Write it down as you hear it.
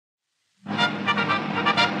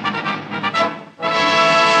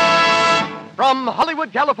From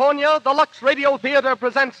Hollywood, California, the Lux Radio Theater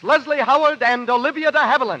presents Leslie Howard and Olivia de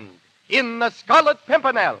Havilland in The Scarlet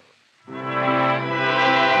Pimpernel.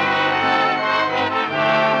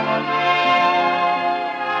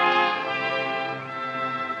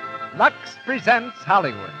 Lux presents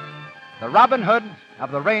Hollywood, the Robin Hood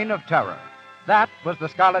of the Reign of Terror. That was the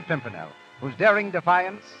Scarlet Pimpernel, whose daring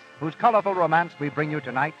defiance, whose colorful romance we bring you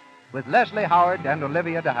tonight with Leslie Howard and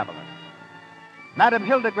Olivia de Havilland. Madame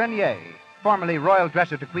Hilda Grenier, formerly royal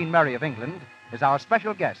dresser to Queen Mary of England, is our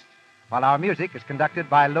special guest, while our music is conducted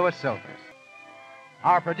by Louis Silvers.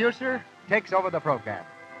 Our producer takes over the program.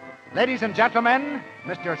 Ladies and gentlemen,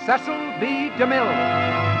 Mr. Cecil B. DeMille.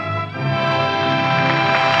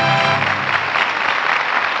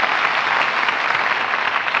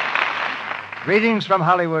 Greetings from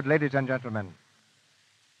Hollywood, ladies and gentlemen.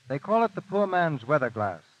 They call it the poor man's weather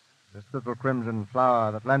glass, this little crimson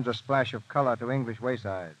flower that lends a splash of color to English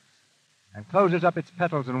waysides and closes up its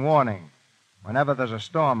petals in warning whenever there's a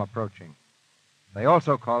storm approaching. They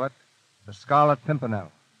also call it the Scarlet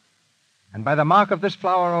Pimpernel. And by the mark of this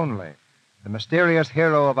flower only, the mysterious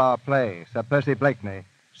hero of our play, Sir Percy Blakeney,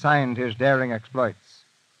 signed his daring exploits.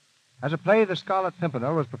 As a play, the Scarlet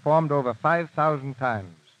Pimpernel was performed over 5,000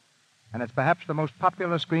 times, and it's perhaps the most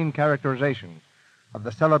popular screen characterization of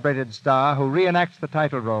the celebrated star who reenacts the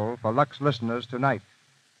title role for Lux listeners tonight,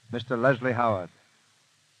 Mr. Leslie Howard.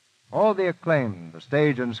 All the acclaim the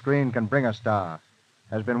stage and screen can bring a star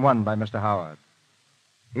has been won by Mr. Howard.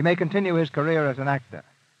 He may continue his career as an actor,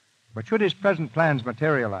 but should his present plans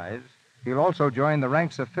materialize, he'll also join the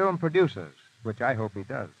ranks of film producers, which I hope he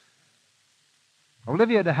does.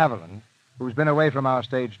 Olivia de Havilland, who's been away from our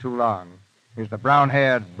stage too long, is the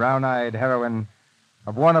brown-haired, brown-eyed heroine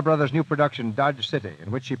of Warner Brothers' new production, Dodge City, in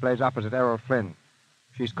which she plays opposite Errol Flynn.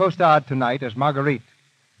 She's co-starred tonight as Marguerite,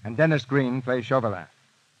 and Dennis Green plays Chauvelin.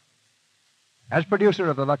 As producer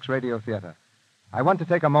of the Lux Radio Theater, I want to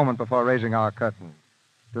take a moment before raising our curtain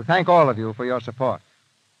to thank all of you for your support.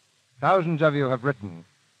 Thousands of you have written,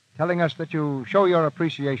 telling us that you show your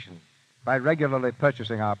appreciation by regularly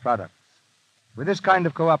purchasing our products. With this kind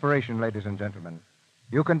of cooperation, ladies and gentlemen,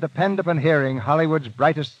 you can depend upon hearing Hollywood's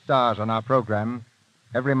brightest stars on our program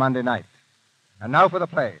every Monday night. And now for the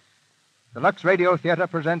play. The Lux Radio Theater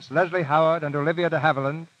presents Leslie Howard and Olivia de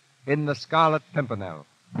Havilland in The Scarlet Pimpernel.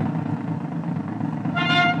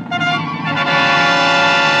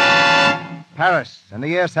 Paris, in the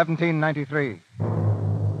year 1793.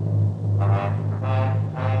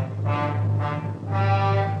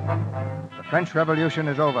 The French Revolution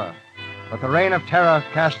is over, but the reign of terror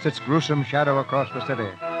casts its gruesome shadow across the city.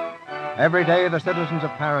 Every day, the citizens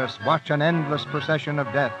of Paris watch an endless procession of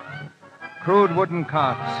death. Crude wooden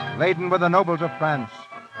carts, laden with the nobles of France,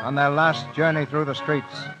 on their last journey through the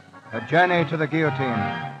streets, a journey to the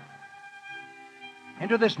guillotine.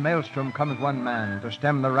 Into this maelstrom comes one man to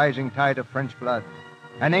stem the rising tide of French blood,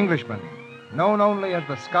 an Englishman, known only as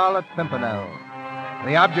the Scarlet Pimpernel,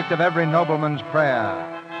 the object of every nobleman's prayer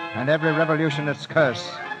and every revolutionist's curse.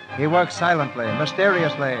 He works silently,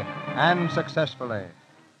 mysteriously, and successfully.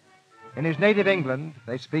 In his native England,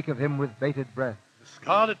 they speak of him with bated breath. The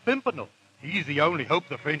Scarlet Pimpernel. He's the only hope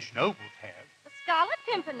the French nobles have. The Scarlet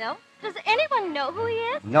Pimpernel? Does anyone know who he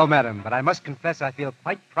is? No, madam, but I must confess I feel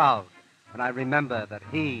quite proud when I remember that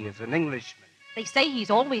he is an Englishman. They say he's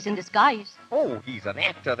always in disguise. Oh, he's an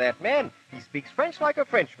actor, that man. He speaks French like a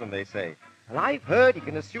Frenchman, they say. And I've heard he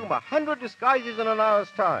can assume 100 disguises in an hour's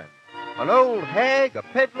time. An old hag, a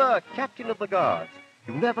peddler, a captain of the guards.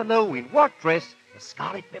 You never know in what dress the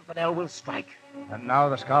Scarlet Pimpernel will strike. And now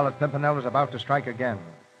the Scarlet Pimpernel is about to strike again.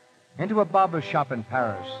 Into a barber's shop in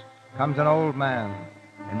Paris comes an old man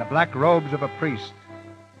in the black robes of a priest.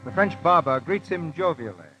 The French barber greets him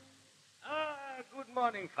jovially. Good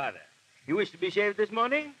morning, Father. You wish to be shaved this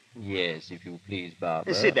morning? Yes, if you please,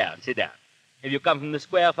 Barber. Sit down. Have you come from the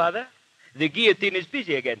square, Father? The guillotine is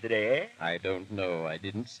busy again today, eh? I don't know. I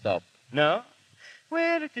didn't stop. No?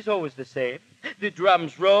 Well, it is always the same. The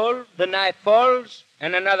drums roll, the knife falls,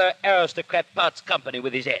 and another aristocrat parts company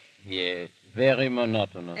with his head. Yes, very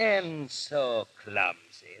monotonous. And so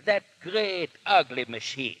clumsy. That great, ugly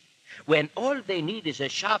machine. When all they need is a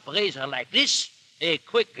sharp razor like this, a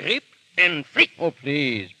quick grip, and flick. Oh,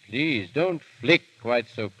 please, don't flick quite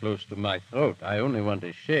so close to my throat. I only want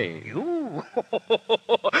to shave. You?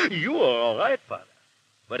 You are all right, Father.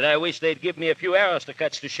 But I wish they'd give me a few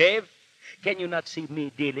aristocrats to shave. Can you not see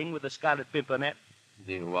me dealing with the Scarlet Pimpernel?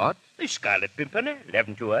 The what? The Scarlet Pimpernel,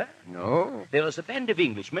 haven't you heard? No. There is a band of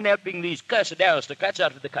Englishmen helping these cursed aristocrats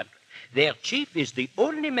out of the country. Their chief is the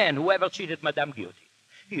only man who ever cheated Madame Guillotine.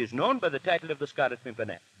 He is known by the title of the Scarlet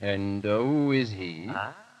Pimpernel. And who is he?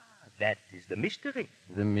 That is the mystery.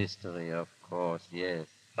 The mystery, of course, yes.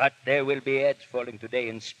 But there will be heads falling today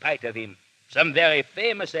in spite of him. Some very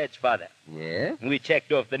famous heads, Father. Yes? We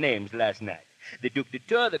checked off the names last night. The Duc de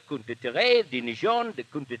Tour, the Comte de Terray, Dinijon, the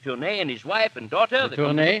Comte de Tournay and his wife and daughter. The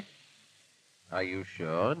Tournay? Are you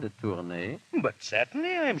sure, the Tournay? But certainly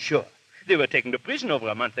I am sure. They were taken to prison over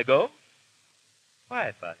a month ago.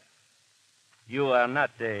 Why, Father? You are not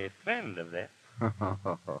a friend of theirs.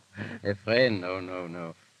 A friend? No, no,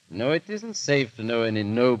 no. No, it isn't safe to know any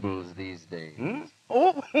nobles these days. Hmm?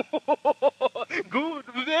 Oh, good,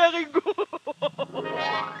 very good.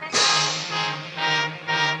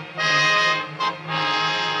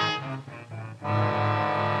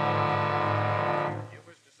 You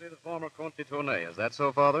wish to see the former Comte de Tournay, is that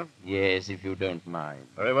so, Father? Yes, if you don't mind.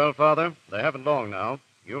 Very well, Father. They haven't long now.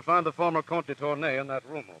 You'll find the former Comte de Tournay in that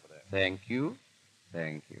room over there. Thank you.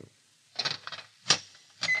 Thank you.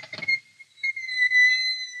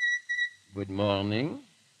 Good morning.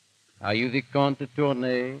 Are you the Comte de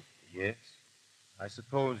Tournay? Yes. I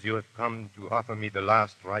suppose you have come to offer me the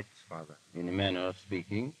last rites, Father. In a manner of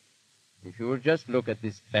speaking. If you will just look at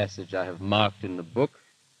this passage I have marked in the book,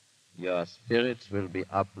 your spirits will be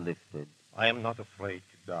uplifted. I am not afraid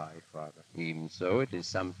to die, Father. Even so, it is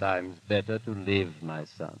sometimes better to live, my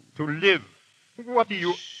son. To live? What do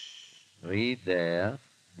you... Read there,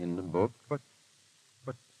 in the book. But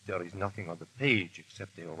there is nothing on the page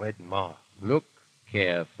except a red mark. Look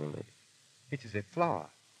carefully. It is a flower.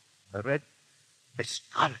 A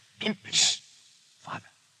Scarlet Pimpernel. Father,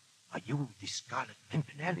 are you the Scarlet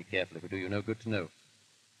Pimpernel? Be careful, it will do you no good to know.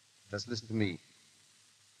 Just listen to me.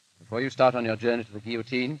 Before you start on your journey to the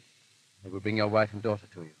guillotine, they will bring your wife and daughter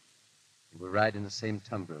to you. You will ride in the same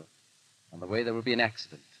tumbril. On the way there will be an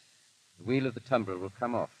accident. The wheel of the tumbril will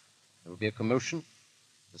come off. There will be a commotion.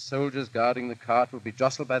 The soldiers guarding the cart will be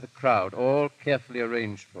jostled by the crowd, all carefully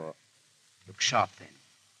arranged for. Look sharp, then.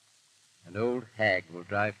 An old hag will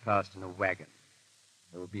drive past in a wagon.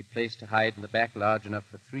 There will be a place to hide in the back large enough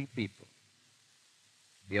for 3 people.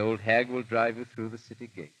 The old hag will drive you through the city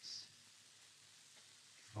gates.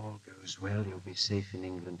 If all goes well, you'll be safe in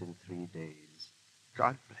England in 3 days.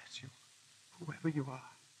 God bless you, whoever you are.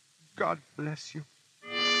 God bless you.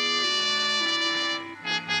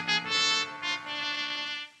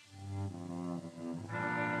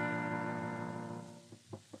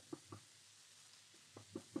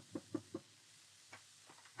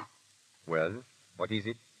 Well, what is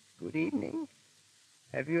it? Good evening.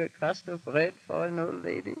 Have you a crust of bread for an old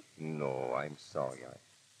lady? No, I'm sorry.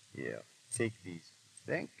 Here, take these.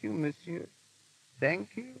 Thank you, monsieur.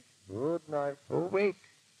 Thank you. Good night. Oh, wait.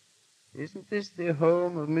 Isn't this the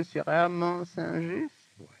home of Monsieur Armand Saint-Just?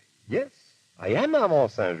 Why, yes, I am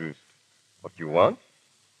Armand Saint-Just. What do you want?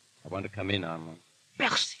 I want to come in, Armand.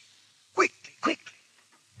 Percy! Quickly, quickly!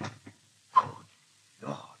 Good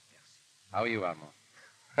Lord, Percy. How are you, Armand?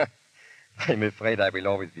 I'm afraid I will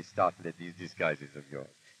always be startled at these disguises of yours.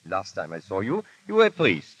 Last time I saw you, you were a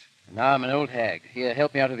priest. Now I'm an old hag. Here,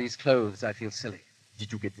 help me out of these clothes. I feel silly.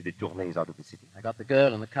 Did you get the Tournays out of the city? I got the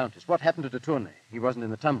girl and the countess. What happened to de Tournay? He wasn't in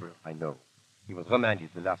the tumbril. I know. He was remanded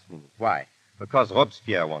at the last minute. Why? Because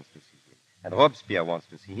Robespierre wants to see him. And Robespierre wants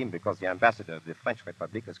to see him because the ambassador of the French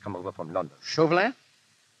Republic has come over from London. Chauvelin?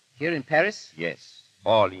 Here in Paris? Yes.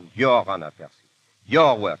 All in your honor, Percy.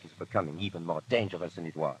 Your work is becoming even more dangerous than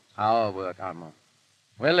it was. Our work, Armand.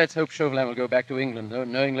 Well, let's hope Chauvelin will go back to England, though,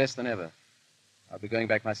 knowing less than ever. I'll be going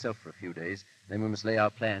back myself for a few days. Then we must lay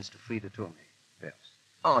our plans to free de Tournay. Percy,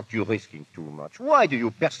 aren't you risking too much? Why do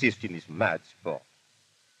you persist in this mad sport?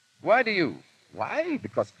 Why do you? Why?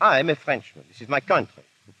 Because I'm a Frenchman. This is my country.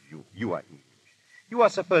 You are English. You are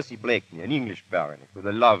Sir Percy Blakeney, an English baronet with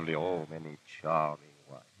a lovely home and a charming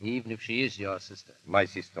wife. Even if she is your sister. My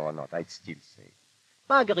sister or not, I'd still say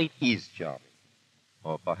Marguerite is charming.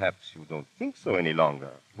 Or perhaps you don't think so any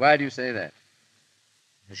longer. Why do you say that?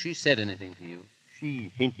 Has she said anything to you?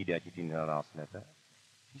 She hinted at it in her last letter.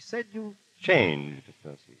 She said you changed,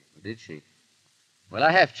 Percy. Did she? Well,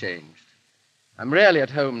 I have changed. I'm rarely at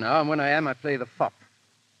home now, and when I am, I play the fop.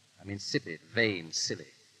 I'm insipid, vain, silly.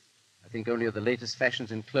 I think only of the latest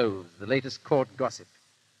fashions in clothes, the latest court gossip.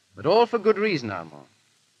 But all for good reason, Armand.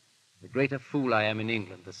 The greater fool I am in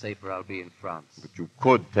England, the safer I'll be in France. But you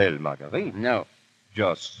could tell Marguerite. No.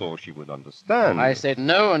 Just so she would understand. I said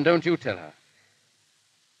no, and don't you tell her.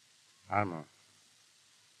 Armand,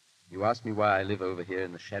 you ask me why I live over here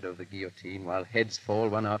in the shadow of the guillotine while heads fall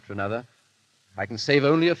one after another. I can save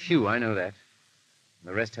only a few, I know that. And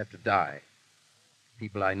the rest have to die.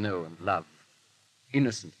 People I know and love.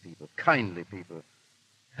 Innocent people, kindly people.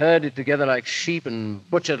 Herded together like sheep and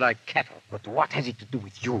butchered like cattle. But what has it to do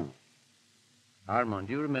with you? Armand,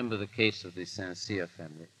 do you remember the case of the Saint-Cyr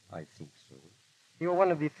family? I think so. They were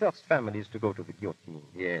one of the first families to go to the guillotine.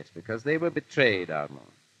 Yes, because they were betrayed, Armand.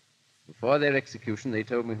 Before their execution, they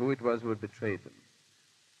told me who it was who had betrayed them.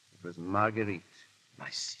 It was Marguerite. My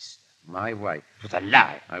sister. My wife. It was a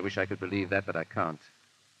lie. I wish I could believe that, but I can't.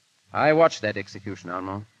 I watched that execution,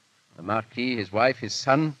 Armand. The Marquis, his wife, his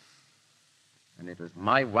son. And it was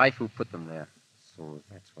my wife who put them there. So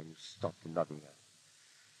that's why you stopped loving her.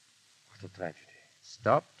 What a tragedy.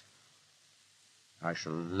 Stopped? I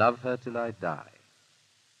shall love her till I die.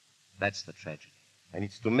 That's the tragedy. And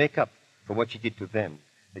it's to make up for what she did to them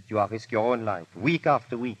that you are risking your own life, week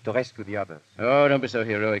after week, to rescue the others. Oh, don't be so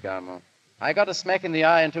heroic, Armand. I got a smack in the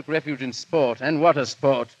eye and took refuge in sport. And what a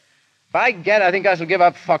sport. By gad, I think I shall give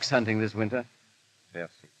up fox hunting this winter.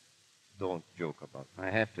 Percy, don't joke about it.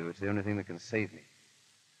 I have to. It's the only thing that can save me.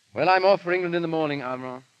 Well, I'm off for England in the morning,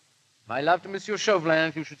 Armand. My love to Monsieur Chauvelin,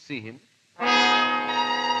 if you should see him.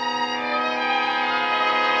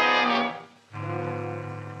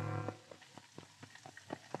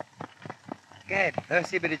 Gad,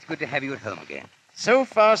 Percy, but it's good to have you at home again. So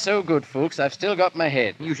far, so good, Fuchs. I've still got my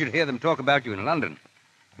head. You should hear them talk about you in London.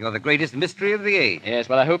 You're the greatest mystery of the age. Yes,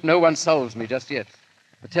 well, I hope no one solves me just yet.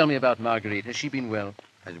 But tell me about Marguerite. Has she been well?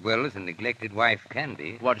 As well as a neglected wife can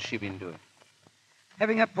be. What has she been doing?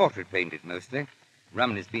 Having her portrait painted, mostly.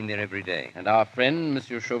 Rumney's been there every day. And our friend,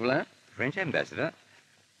 Monsieur Chauvelin? French ambassador.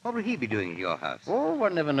 What will he be doing at your house? Oh,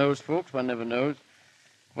 one never knows, Fuchs. One never knows.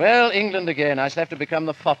 Well, England again. I shall have to become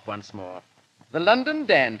the fop once more. The London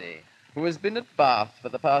dandy, who has been at Bath for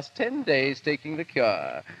the past 10 days taking the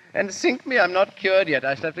cure. And sink me, I'm not cured yet.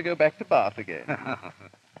 I shall have to go back to Bath again.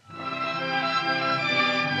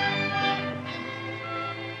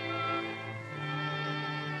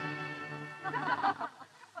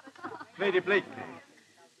 Lady Blakeney.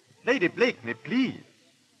 Lady Blakeney, please.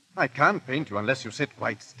 I can't paint you unless you sit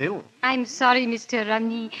quite still. I'm sorry, Mr.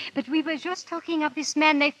 Romney, but we were just talking of this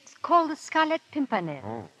man they call the Scarlet Pimpernel.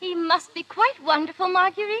 Oh. He must be quite wonderful,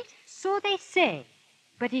 Marguerite. So they say.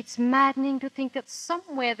 But it's maddening to think that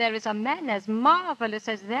somewhere there is a man as marvelous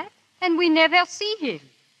as that, and we never see him.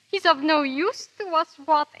 He's of no use to us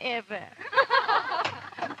whatever.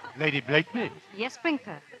 Lady Blakeney. Yes,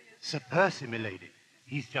 Sprinkler. Sir Percy, milady.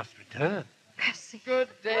 He's just returned. Percy. Good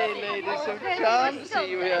day, ladies. So charmed to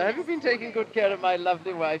see you here. Have you been taking good care of my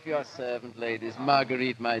lovely wife, your servant, ladies?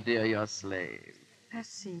 Marguerite, my dear, your slave.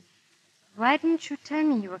 Percy, why didn't you tell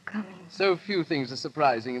me you were coming? So few things are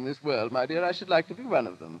surprising in this world, my dear. I should like to be one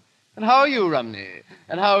of them. And how are you, Rumney?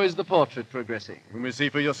 And how is the portrait progressing? You may see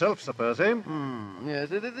for yourself, Sir Percy. Yes,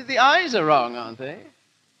 the eyes are wrong, aren't they?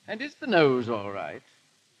 And is the nose all right?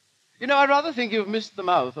 You know, I rather think you've missed the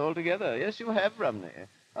mouth altogether. Yes, you have, Rumney.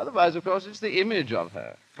 Otherwise, of course, it's the image of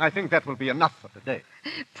her. I think that will be enough for today.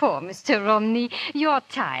 Poor Mr. Romney. You're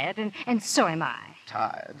tired, and so am I.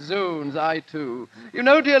 Tired. Zoons, I too. You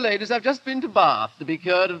know, dear ladies, I've just been to Bath to be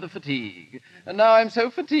cured of the fatigue. And now I'm so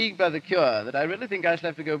fatigued by the cure that I really think I shall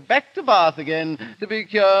have to go back to Bath again to be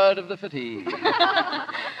cured of the fatigue.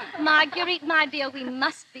 Marguerite, my dear, we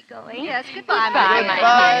must be going. Yes, goodbye, Goodbye,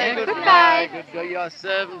 my dear. Goodbye. Goodbye. Your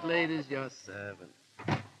servant, ladies, your servant.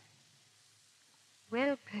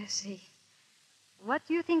 Well, Percy, what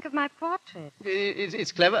do you think of my portrait?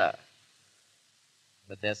 It's clever.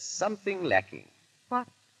 But there's something lacking. What?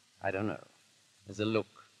 I don't know. There's a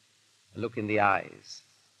look in the eyes.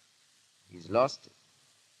 He's lost it.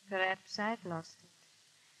 Perhaps I've lost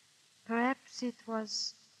it. Perhaps it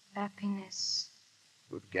was happiness.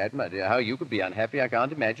 Good gad, my dear, how you could be unhappy, I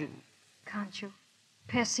can't imagine. Can't you?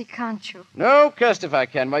 Percy, can't you? No, cursed if I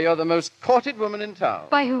can. Why, you're the most courted woman in town.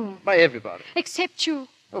 By whom? By everybody. Except you.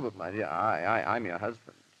 Oh, but my dear, I'm your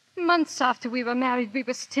husband. Months after we were married, we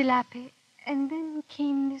were still happy. And then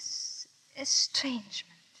came this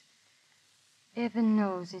estrangement. Heaven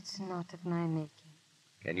knows it's not of my making.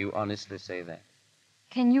 Can you honestly say that?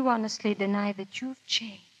 Can you honestly deny that you've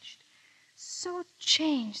changed? So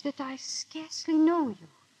changed that I scarcely know you.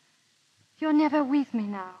 You're never with me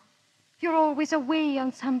now. You're always away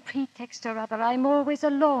on some pretext or other. I'm always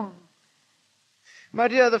alone. My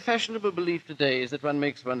dear, the fashionable belief today is that one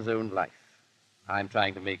makes one's own life. I'm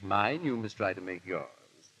trying to make mine. You must try to make yours.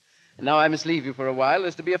 And now I must leave you for a while.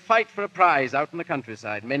 There's to be a fight for a prize out in the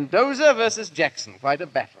countryside. Mendoza versus Jackson. Quite a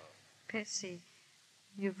battle. Percy,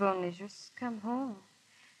 you've only just come home.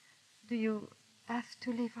 Do you have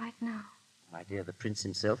to leave right now? My dear, the prince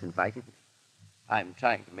himself invited me. I'm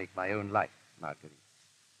trying to make my own life, Marguerite.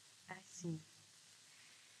 I see.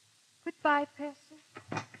 Goodbye, Percy.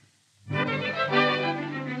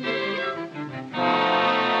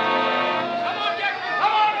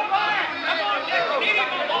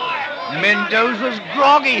 Mendoza's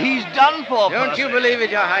groggy. He's done for, Don't Percy. you believe it,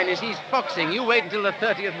 Your Highness? He's foxing. You wait until the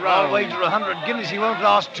 30th round. I'll wager 100 guineas he won't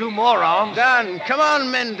last 2 more rounds. Done. Come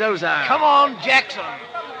on, Mendoza. Come on, Jackson.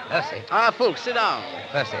 Percy, Fulk, sit down.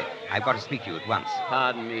 Percy, I've got to speak to you at once.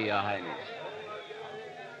 Pardon me, Your Highness.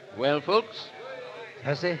 Well, Fulks?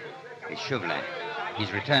 Percy, it's Chauvelin.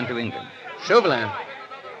 He's returned to England. Chauvelin?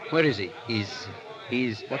 Where is he? He's...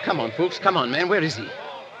 Well, come on, Fulks. Come on, man. Where is he?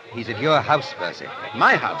 He's at your house, Percy.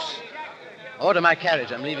 My house. Order my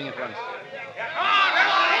carriage. I'm leaving at once.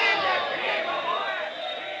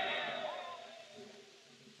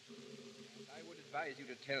 I would advise you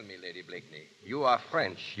to tell me, Lady Blakeney. You are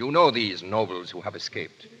French. You know these nobles who have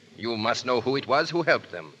escaped. You must know who it was who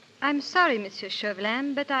helped them. I'm sorry, Monsieur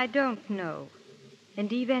Chauvelin, but I don't know.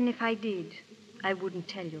 And even if I did, I wouldn't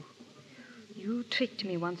tell you. You tricked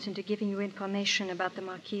me once into giving you information about the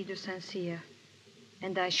Marquis de Saint-Cyr,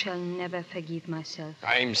 and I shall never forgive myself.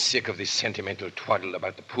 I'm sick of this sentimental twaddle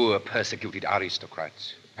about the poor, persecuted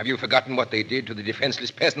aristocrats. Have you forgotten what they did to the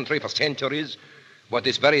defenseless peasantry for centuries? What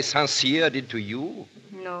this very Saint-Cyr did to you?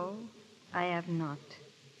 No, I have not.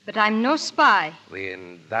 But I'm no spy.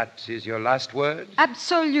 Then that is your last word?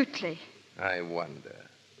 Absolutely. I wonder.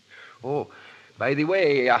 Oh, by the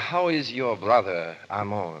way, how is your brother,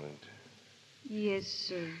 Armand? He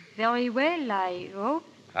is very well, I hope.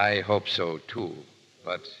 I hope so, too.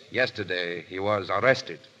 But yesterday he was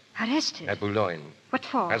arrested. Arrested? At Boulogne. What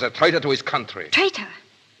for? As a traitor to his country. Traitor?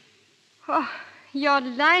 Oh, you're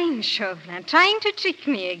lying, Chauvelin, trying to trick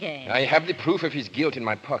me again. I have the proof of his guilt in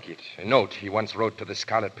my pocket. A note he once wrote to the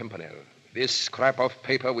Scarlet Pimpernel. This scrap of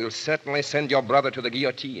paper will certainly send your brother to the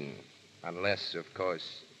guillotine. Unless, of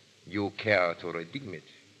course, you care to redeem it.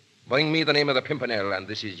 Bring me the name of the Pimpernel, and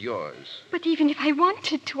this is yours. But even if I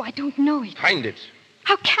wanted to, I don't know it. Find it.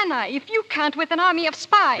 How can I, if you can't with an army of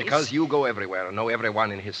spies? Because you go everywhere and know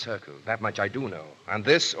everyone in his circle. That much I do know. And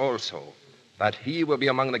this also, that he will be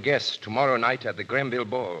among the guests tomorrow night at the Grenville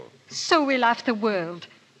Ball. So will half the world.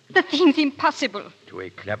 The thing's impossible. To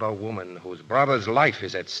a clever woman whose brother's life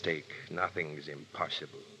is at stake, nothing's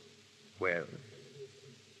impossible. Well,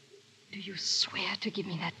 do you swear to give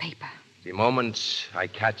me that paper? The moment I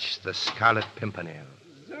catch the Scarlet Pimpernel.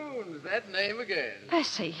 Zoons, that name again.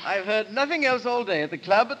 Percy. I've heard nothing else all day. At the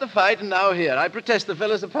club, at the fight, and now here. I protest the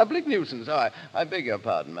fellow's a public nuisance. Oh, I beg your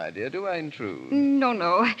pardon, my dear. Do I intrude?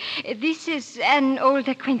 No. This is an old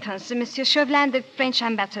acquaintance, Monsieur Chauvelin, the French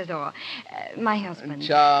ambassador. My husband.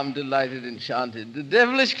 Charmed, delighted, enchanted. The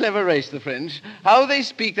devilish clever race, the French. How they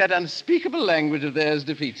speak that unspeakable language of theirs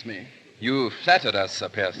defeats me. You flattered us, Sir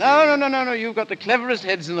Percy. No. You've got the cleverest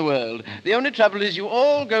heads in the world. The only trouble is you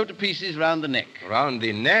all go to pieces round the neck. Round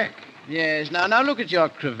the neck? Yes. Now look at your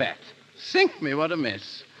cravat. Sink me, what a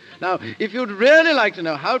mess. Now, if you'd really like to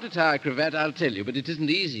know how to tie a cravat, I'll tell you. But it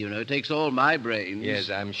isn't easy, you know. It takes all my brains.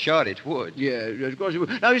 Yes, I'm sure it would. Yes, of course it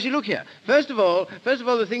would. Now, you see, look here. First of all,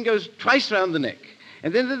 the thing goes twice round the neck.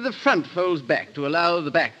 And then the front folds back to allow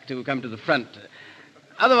the back to come to the front.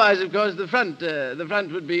 Otherwise, of course, the front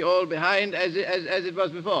would be all behind as it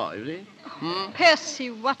was before, you see?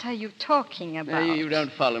 Percy, what are you talking about? You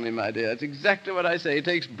don't follow me, my dear. It's exactly what I say. It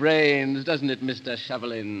takes brains, doesn't it, Mr.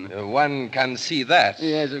 Chauvelin? One can see that.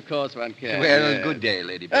 Yes, of course one can. Well, yes. Good day,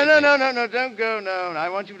 Lady Blakeney. No, don't go, no. I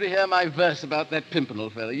want you to hear my verse about that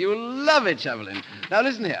Pimpernel fellow. You'll love it, Chauvelin. Now,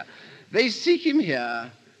 listen here. They seek him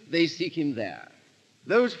here, they seek him there.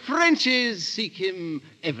 Those Frenchies seek him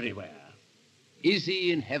everywhere. Is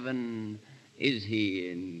he in heaven? Is he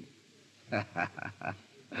in...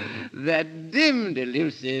 that dim,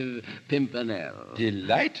 elusive Pimpernel.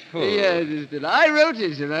 Delightful. Yes, I wrote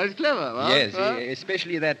it, you know. It's clever. Huh? Yes, huh?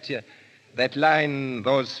 Especially that line,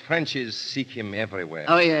 those Frenchies seek him everywhere.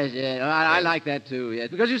 Oh, yes. I like that, too, yes.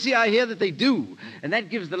 Because, you see, I hear that they do. And that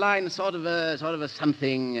gives the line sort of a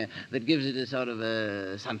something that gives it a sort of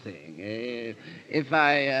a something. If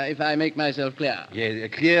I make myself clear. Yeah,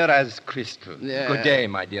 clear as crystal. Yeah. Good day,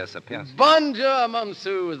 my dear Sir Percy. Bonjour,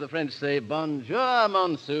 monsieur, as the French say. Bonjour,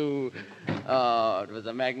 monsieur. Oh, it was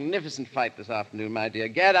a magnificent fight this afternoon, my dear.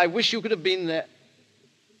 Gad, I wish you could have been there.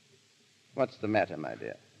 What's the matter, my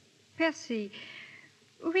dear? Percy,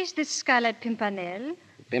 who is this Scarlet Pimpernel?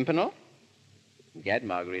 Pimpernel? Gad,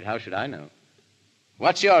 Marguerite, how should I know?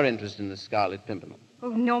 What's your interest in the Scarlet Pimpernel? Oh,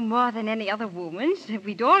 no more than any other woman's.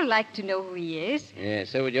 We'd all like to know who he is. Yeah,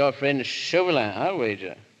 so would your friend Chauvelin, I'll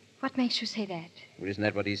wager. What makes you say that? Well, isn't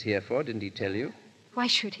that what he's here for? Didn't he tell you? Why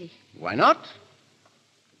should he? Why not?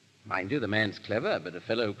 Mind you, the man's clever, but a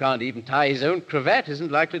fellow who can't even tie his own cravat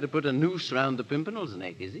isn't likely to put a noose round the Pimpernel's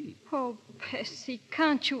neck, is he? Oh, Percy,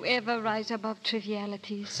 can't you ever rise above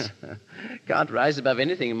trivialities? Can't rise above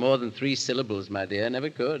anything more than 3 syllables, my dear.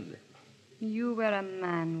 Never could. You were a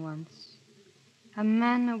man once. A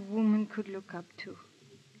man a woman could look up to.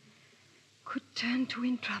 Could turn to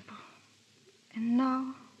in trouble. And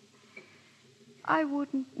now, I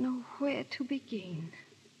wouldn't know where to begin.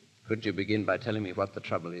 Could you begin by telling me what the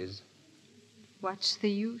trouble is? What's the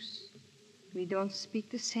use? We don't speak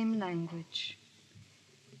the same language.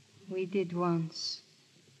 We did once,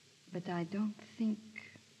 but I don't think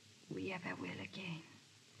we ever will again.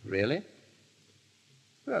 Really?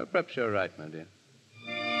 Well, perhaps you're right, my dear.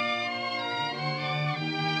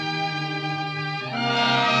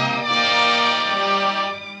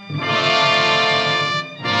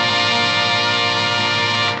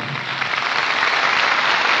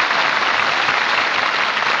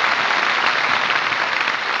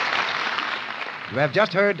 You have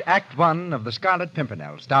just heard Act One of The Scarlet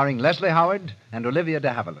Pimpernel, starring Leslie Howard and Olivia de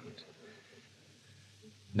Havilland.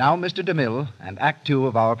 Now, Mr. DeMille and Act Two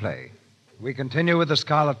of our play. We continue with The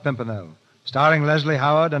Scarlet Pimpernel, starring Leslie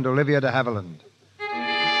Howard and Olivia de Havilland.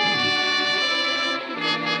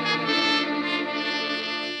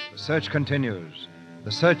 The search continues.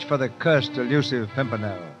 The search for the cursed, elusive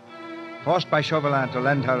Pimpernel. Forced by Chauvelin to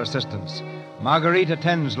lend her assistance, Marguerite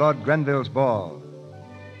attends Lord Grenville's ball.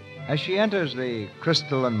 As she enters the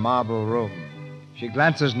crystal and marble room, she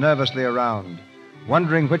glances nervously around,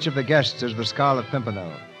 wondering which of the guests is the Scarlet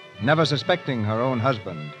Pimpernel, never suspecting her own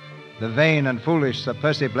husband, the vain and foolish Sir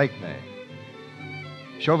Percy Blakeney.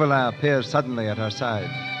 Chauvelin appears suddenly at her side.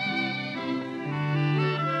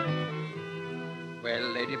 Well,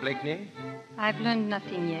 Lady Blakeney? I've learned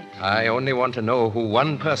nothing yet. I only want to know who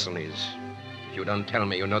one person is. If you don't tell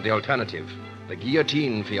me, you know the alternative. The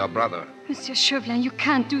guillotine for your brother. Monsieur Chauvelin, you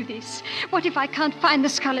can't do this. What if I can't find the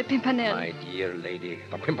Scarlet Pimpernel? My dear lady,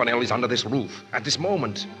 the Pimpernel is under this roof, at this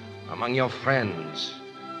moment, among your friends.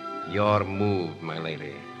 Your move, my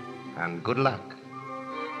lady. And good luck.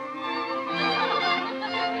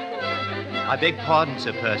 I beg pardon,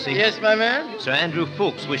 Sir Percy. Yes, my man? Sir Andrew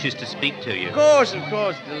Fawkes wishes to speak to you. Of course,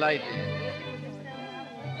 delighted.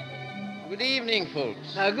 Good evening,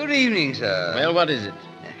 folks. Good evening, sir. Well, what is it?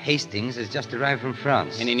 Hastings has just arrived from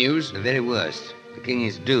France. Any news? The very worst. The king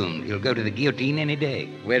is doomed. He'll go to the guillotine any day.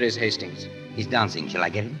 Where is Hastings? He's dancing. Shall I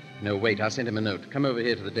get him? No, wait. I'll send him a note. Come over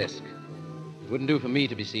here to the desk. It wouldn't do for me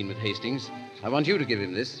to be seen with Hastings. I want you to give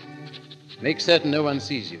him this. Make certain no one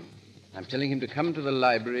sees you. I'm telling him to come to the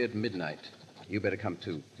library at midnight. You better come,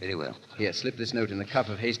 too. Very well. Here, slip this note in the cuff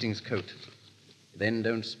of Hastings' coat. Then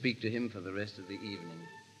don't speak to him for the rest of the evening.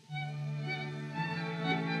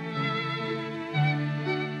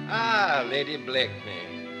 Ah, Lady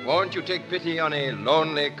Blakeney. Won't you take pity on a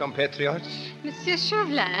lonely compatriot? Monsieur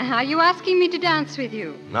Chauvelin, are you asking me to dance with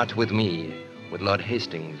you? Not with me. With Lord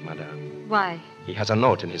Hastings, madame. Why? He has a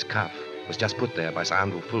note in his cuff. It was just put there by Sir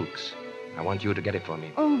Andrew Fawkes. I want you to get it for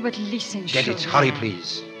me. Oh, but listen, Get Chauvelin. it. Hurry,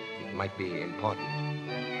 please. It might be important.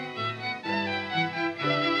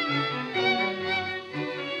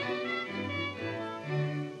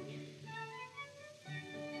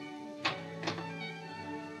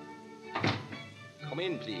 Come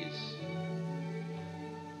in, please.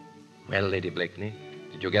 Well, Lady Blakeney,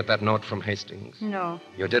 did you get that note from Hastings? No,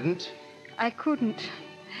 You didn't? I couldn't.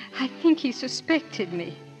 I think he suspected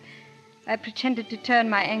me. I pretended to turn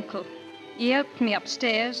my ankle. He helped me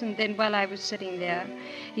upstairs, and then while I was sitting there,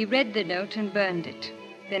 he read the note and burned it.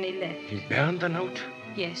 Then he left. He burned the note?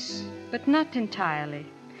 Yes, but not entirely.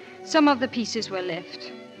 Some of the pieces were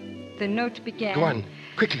left. The note began... Go on,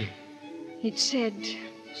 quickly. It said,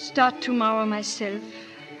 "Start tomorrow myself,"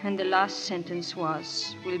 and the last sentence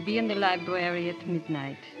was, "Will be in the library at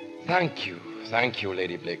midnight." Thank you,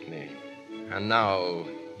 Lady Blakeney. And now,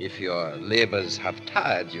 if your labors have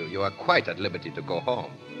tired you, you are quite at liberty to go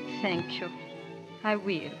home. Thank you. I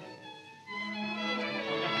will.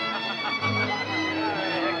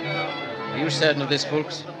 Are you certain of this,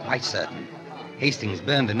 Fawkes? Quite certain. Hastings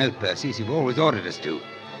burned the note, Percy, as you've always ordered us to.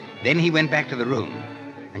 Then he went back to the room,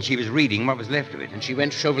 and she was reading what was left of it. And she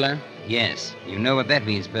went to Chauvelin? Yes. You know what that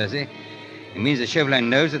means, Percy. It means that Chauvelin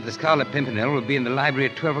knows that the Scarlet Pimpernel will be in the library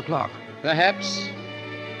at 12 o'clock. Perhaps.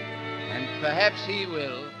 And perhaps he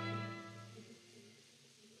will.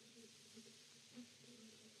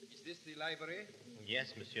 Is this the library?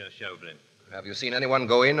 Yes, Monsieur Chauvelin. Have you seen anyone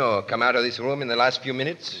go in or come out of this room in the last few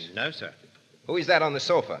minutes? No, sir. Who is that on the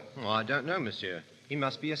sofa? Oh, I don't know, monsieur. He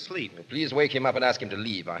must be asleep. Please wake him up and ask him to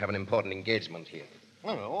leave. I have an important engagement here.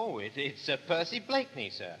 It's Sir Percy Blakeney,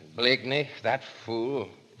 sir. Blakeney, that fool.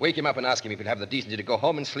 Wake him up and ask him if he'll have the decency to go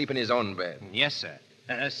home and sleep in his own bed. Yes, sir.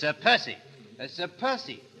 Sir Percy. Sir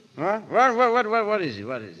Percy. What is it?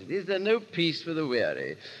 What is it? Is there no peace for the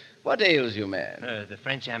weary? What ails you, man? The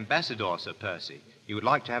French ambassador, Sir Percy. He would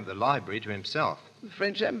like to have the library to himself. The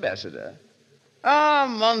French ambassador? Ah,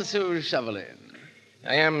 Monsieur Chauvelin.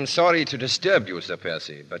 I am sorry to disturb you, Sir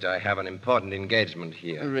Percy, but I have an important engagement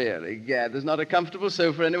here. Really, Gad, there's not a comfortable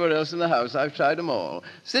sofa anywhere else in the house. I've tried them all.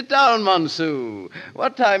 Sit down, Monsieur.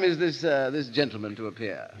 What time is this gentleman to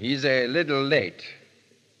appear? He's a little late.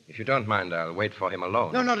 If you don't mind, I'll wait for him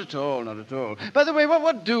alone. No, not at all, not at all. By the way,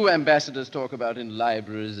 what do ambassadors talk about in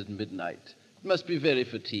libraries at midnight? It must be very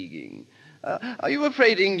fatiguing. Are you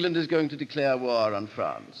afraid England is going to declare war on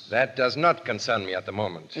France? That does not concern me at the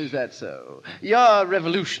moment. Is that so? Your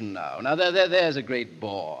revolution now. Now, there's a great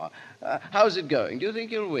bore. How's it going? Do you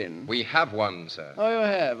think you'll win? We have won, sir. Oh, you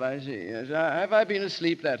have, I see. Yes. Have I been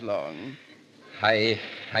asleep that long? I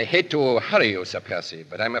hate to hurry you, Sir Percy,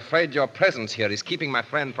 but I'm afraid your presence here is keeping my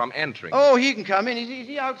friend from entering. Oh, he can come in. Is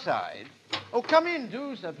he outside? Oh, come in,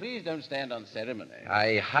 do, sir. Please don't stand on ceremony.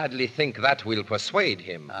 I hardly think that will persuade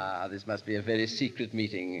him. Ah, this must be a very secret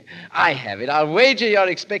meeting. I have it. I'll wager you're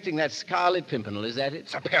expecting that Scarlet Pimpernel. Is that it?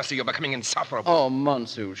 Sir Percy, you're becoming insufferable. Oh,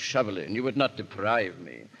 Monsieur Chauvelin, you would not deprive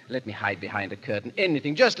me. Let me hide behind a curtain.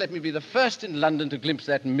 Anything. Just let me be the first in London to glimpse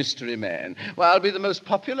that mystery man. Well, I'll be the most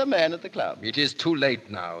popular man at the club. It is too late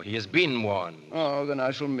now. He has been warned. Oh, then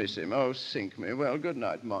I shall miss him. Oh, sink me. Well, good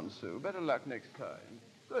night, Monsieur. Better luck next time.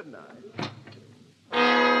 Good night.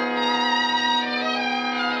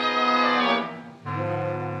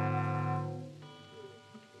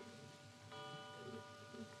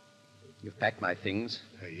 You've packed my things?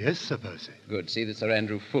 Yes, Sir Percy. Good. See that Sir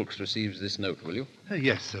Andrew Fulks receives this note, will you?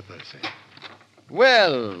 Yes, Sir Percy.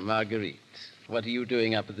 Well, Marguerite, what are you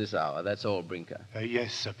doing up at this hour? That's all, Brinker.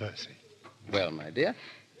 Yes, Sir Percy. Well, my dear?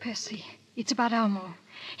 Percy, it's about Armand.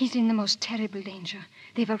 He's in the most terrible danger.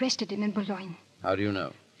 They've arrested him in Boulogne. How do you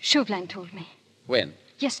know? Chauvelin told me. When?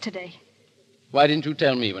 Yesterday. Why didn't you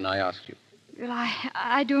tell me when I asked you? Well,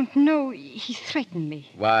 I don't know. He threatened me.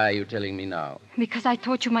 Why are you telling me now? Because I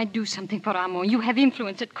thought you might do something for Armand. You have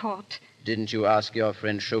influence at court. Didn't you ask your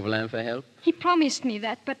friend Chauvelin for help? He promised me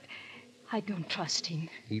that, but I don't trust him.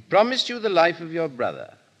 He promised you the life of your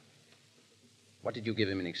brother. What did you give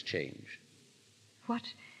him in exchange? What?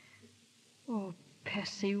 Oh,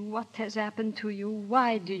 Percy, what has happened to you?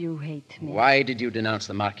 Why do you hate me? Why did you denounce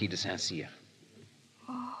the Marquis de Saint-Cyr?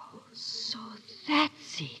 Oh, so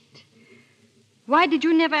that's it. Why did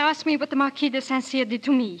you never ask me what the Marquis de Saint-Cyr did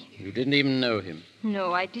to me? You didn't even know him.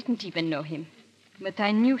 No, I didn't even know him. But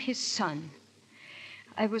I knew his son.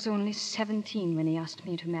 I was only 17 when he asked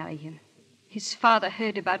me to marry him. His father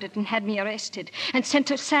heard about it and had me arrested and sent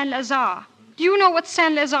to Saint-Lazare. Do you know what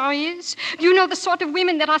Saint-Lazare is? Do you know the sort of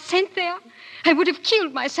women that are sent there? I would have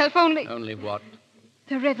killed myself only... Only what?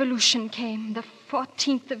 The revolution came, the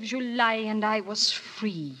 14th of July, and I was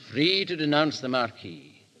free. Free to denounce the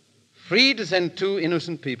Marquis. Free to send 2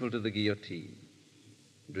 innocent people to the guillotine.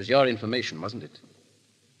 It was your information, wasn't it?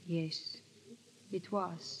 Yes, it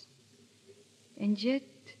was. And yet,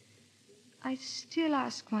 I still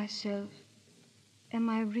ask myself, am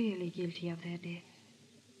I really guilty of their death?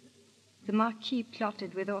 The Marquis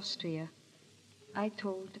plotted with Austria. I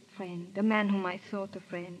told a friend, a man whom I thought a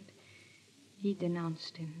friend. He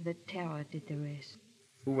denounced him. The terror did the rest.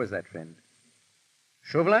 Who was that friend?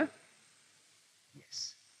 Chauvelin?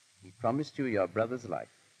 Yes. He promised you your brother's life.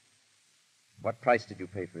 What price did you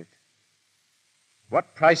pay for it?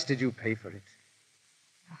 What price did you pay for it?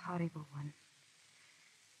 A horrible one.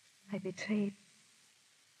 I betrayed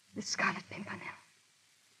the Scarlet Pimpernel.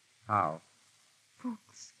 How?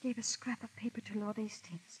 Fulks gave a scrap of paper to Lord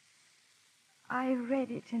Hastings. I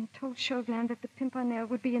read it and told Chauvelin that the Pimpernel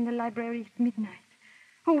would be in the library at midnight.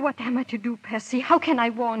 Oh, what am I to do, Percy? How can I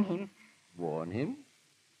warn him? Warn him?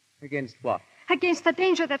 Against what? Against the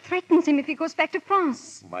danger that threatens him if he goes back to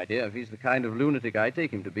France. My dear, if he's the kind of lunatic I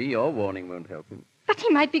take him to be, your warning won't help him. But he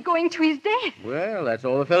might be going to his death. Well, that's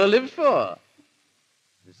all the fellow lives for.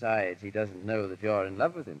 Besides, he doesn't know that you're in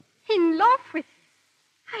love with him. In love with him?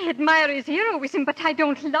 I admire his heroism, but I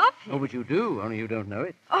don't love him. Oh, but you do, only you don't know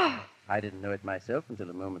it. Oh. I didn't know it myself until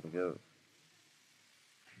a moment ago.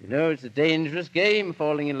 You know, it's a dangerous game,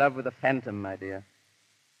 falling in love with a phantom, my dear.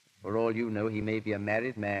 For all you know, he may be a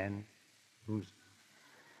married man who's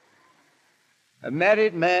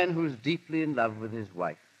deeply in love with his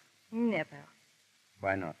wife. Never.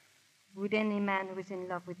 Why not? Would any man who is in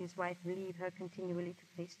love with his wife leave her continually to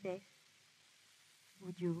face death?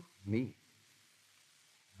 Would you? Me?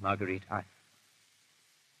 Marguerite, I...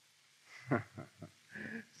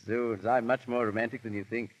 Zoons, I'm much more romantic than you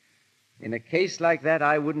think. In a case like that,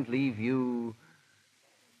 I wouldn't leave you,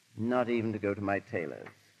 not even to go to my tailor's.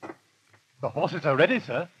 The horses are ready,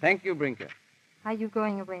 sir. Thank you, Brinker. Are you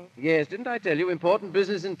going away? Yes, didn't I tell you? Important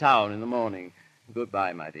business in town in the morning.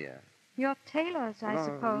 Goodbye, my dear. Your tailors, I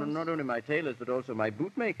suppose. Not only my tailors, but also my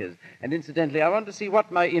bootmakers. And incidentally, I want to see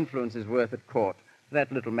what my influence is worth at court. For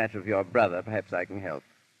that little matter of your brother, perhaps I can help.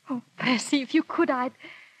 Oh, Percy, if you could, I'd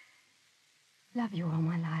love you all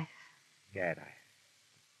my life. Gad,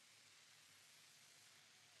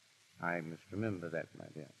 I must remember that, my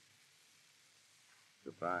dear.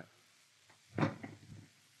 Goodbye.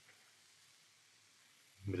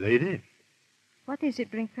 Milady, What is it,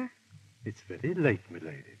 Brinker? it's very late,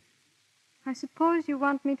 milady. I suppose you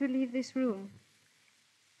want me to leave this room.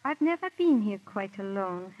 I've never been here quite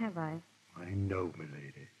alone, have I? I know,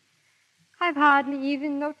 milady. I've hardly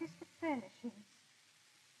even noticed the furnishings.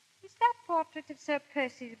 Is that portrait of Sir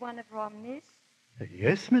Percy's one of Romney's?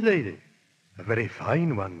 Yes, milady. A very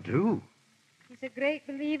fine one, too. He's a great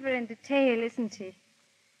believer in detail, isn't he?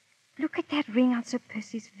 Look at that ring on Sir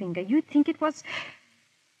Percy's finger. You'd think it was...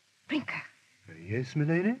 Brinker, Yes,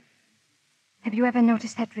 milady? have you ever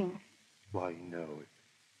noticed that ring? Why, no.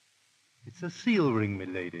 It's a seal ring,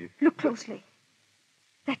 milady. Look closely.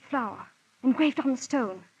 That flower, engraved on the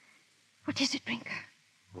stone. What is it, Brinker?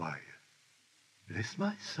 Why, bless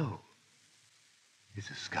my soul. It's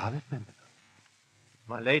a Scarlet Pimpernel.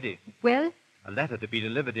 My lady. Well? A letter to be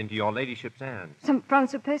delivered into your ladyship's hands. From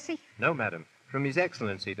Sir Percy? No, madam. From His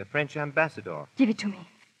Excellency, the French ambassador. Give it to me.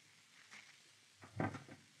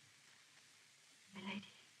 Milady,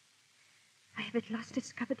 I have at last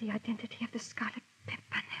discovered the identity of the Scarlet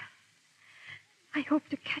Pimpernel. I hope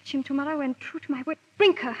to catch him tomorrow, and true to my word...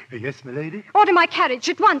 Brinker! Yes, milady? Order my carriage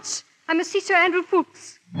at once. I must see Sir Andrew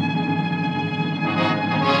Ffoulkes.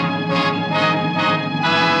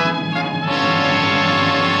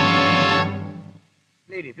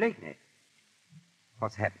 Lady Blakeney.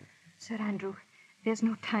 What's happened? Sir Andrew, there's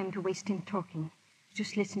no time to waste in talking.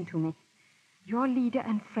 Just listen to me. Your leader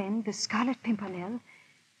and friend, the Scarlet Pimpernel,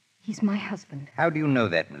 he's my husband. How do you know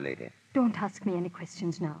that, milady? Don't ask me any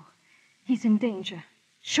questions now. He's in danger.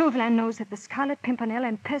 Chauvelin knows that the Scarlet Pimpernel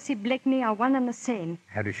and Percy Blakeney are one and the same.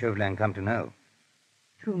 How does Chauvelin come to know?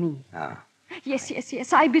 Through me. Ah. Yes.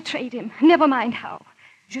 I betrayed him. Never mind how.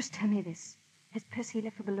 Just tell me this. Has Percy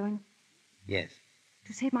left for Boulogne? Yes.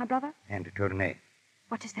 To save my brother? And to Tournai.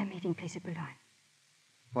 What is their meeting place at Boulogne?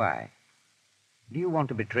 Why? Do you want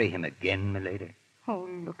to betray him again, milady? Oh,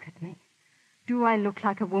 look at me. Do I look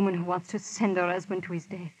like a woman who wants to send her husband to his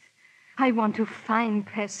death? I want to find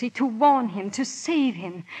Percy, to warn him, to save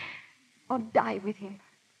him, or die with him.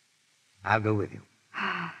 I'll go with you.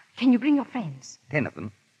 Can you bring your friends? 10 of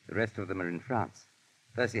them. The rest of them are in France.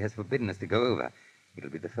 Percy has forbidden us to go over. It'll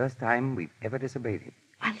be the first time we've ever disobeyed him.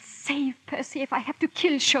 I'll save Percy if I have to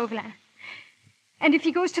kill Chauvelin. And if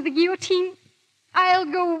he goes to the guillotine, I'll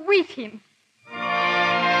go with him.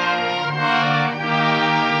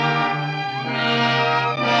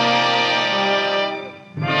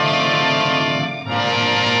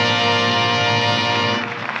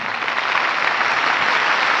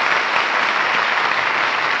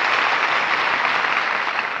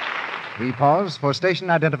 We pause for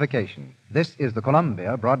station identification. This is the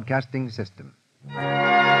Columbia Broadcasting System.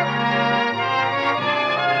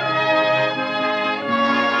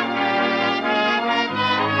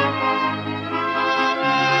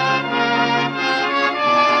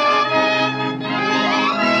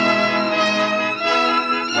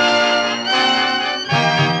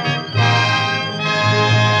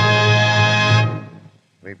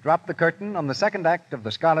 We've dropped the curtain on the second act of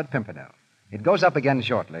The Scarlet Pimpernel. It goes up again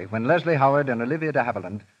shortly when Leslie Howard and Olivia de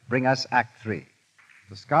Havilland bring us Act 3.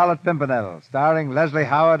 The Scarlet Pimpernel, starring Leslie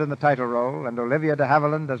Howard in the title role and Olivia de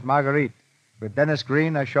Havilland as Marguerite, with Dennis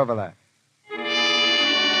Green as Chauvelin.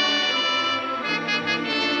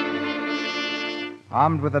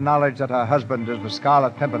 Armed with the knowledge that her husband is the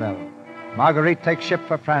Scarlet Pimpernel, Marguerite takes ship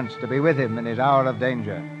for France to be with him in his hour of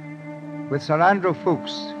danger. With Sir Andrew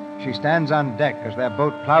Ffoulkes, she stands on deck as their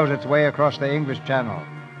boat plows its way across the English Channel.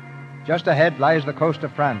 Just ahead lies the coast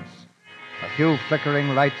of France, a few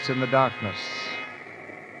flickering lights in the darkness.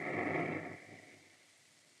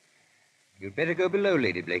 You'd better go below,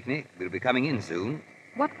 Lady Blakeney. We'll be coming in soon.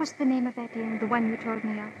 What was the name of that inn, the one you told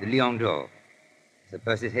me of? The Lion d'Or. Sir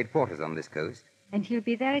Percy's headquarters on this coast. And he'll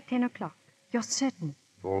be there at 10 o'clock. You're certain?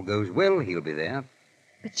 If all goes well, he'll be there.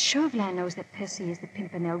 But Chauvelin knows that Percy is the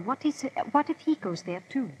Pimpernel. What if he goes there,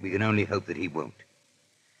 too? We can only hope that he won't.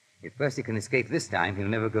 If Percy can escape this time, he'll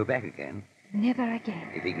never go back again. Never again.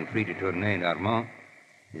 If he can free de Tournai and Armand,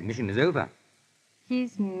 his mission is over.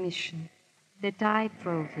 His mission that I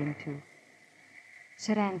drove him to.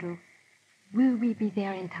 Sir Andrew, will we be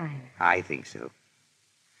there in time? I think so.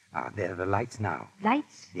 There are the lights now.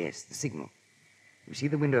 Lights? Yes, the signal. You see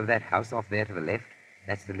the window of that house off there to the left?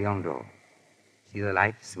 That's the Lion d'Or. See the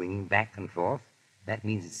light swinging back and forth? That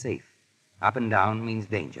means it's safe. Up and down means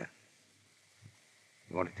danger.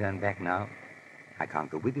 You want to turn back now? I can't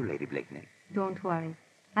go with you, Lady Blakeney. Don't worry.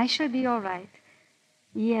 I shall be all right.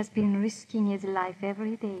 He has been risking his life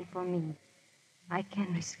every day for me. I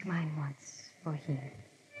can risk mine once for him.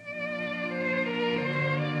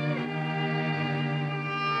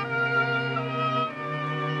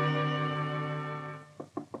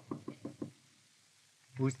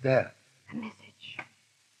 Who's there? A message.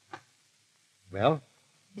 Well?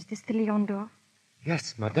 Is this the Lion d'Or?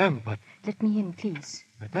 Yes, madame, but... Let me in, please.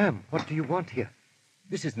 Madame, what do you want here?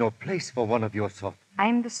 This is no place for one of your sort.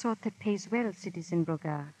 I'm the sort that pays well, Citizen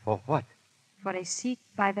Brogard. For what? For a seat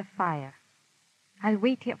by the fire. I'll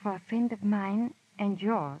wait here for a friend of mine and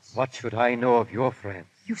yours. What should I know of your friends?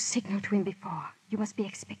 You signaled to him before. You must be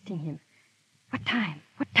expecting him. What time?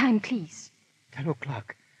 What time, please? 10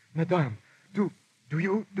 o'clock. Madame, do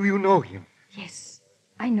you know him? Yes,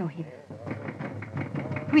 I know him.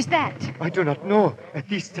 Who is that? I do not know at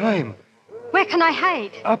this time. Where can I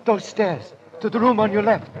hide? Up those stairs, to the room on your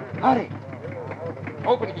left. Hurry.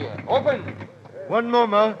 Open here. Open. One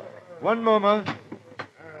moment.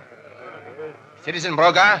 Citizen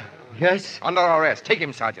Brogard? Yes? Under arrest. Take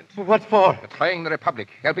him, Sergeant. What for? Betraying the Republic,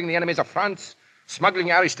 helping the enemies of France,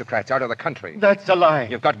 smuggling aristocrats out of the country. That's a lie.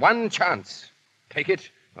 You've got one chance. Take it,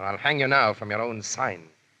 or I'll hang you now from your own sign.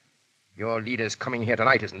 Your leader's coming here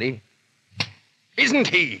tonight, isn't he? Isn't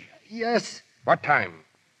he? Yes. What time?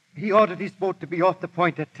 He ordered his boat to be off the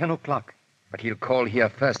point at 10 o'clock. But he'll call here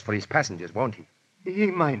first for his passengers, won't he? He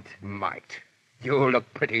might. Might. You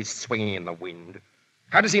look pretty swinging in the wind.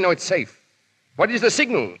 How does he know it's safe? What is the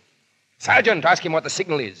signal? Sergeant, ask him what the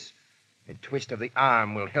signal is. A twist of the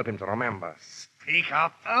arm will help him to remember. Speak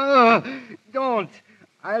up. Don't.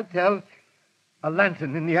 I'll tell. A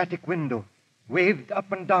lantern in the attic window, waved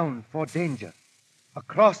up and down for danger.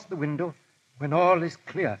 Across the window, when all is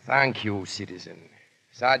clear. Thank you, citizen.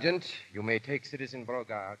 Sergeant, you may take Citizen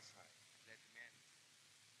Brogard outside.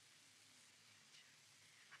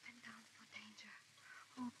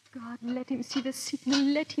 Oh, God, let him see the signal.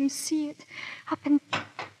 Let him see it. Up and...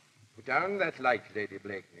 Put down that light, Lady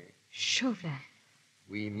Blakeney. Chauvelin.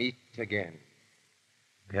 We meet again.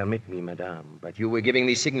 Permit me, madame, but you were giving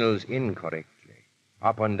the signals incorrectly.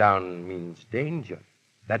 Up and down means danger.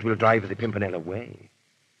 That will drive the Pimpernel away.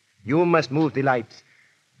 You must move the light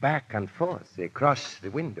back and forth across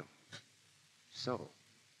the window. So.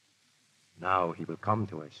 Now he will come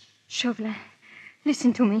to us. Chauvelin,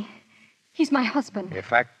 listen to me. He's my husband. A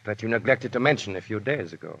fact that you neglected to mention a few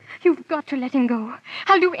days ago. You've got to let him go.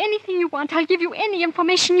 I'll do anything you want. I'll give you any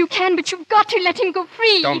information you can, but you've got to let him go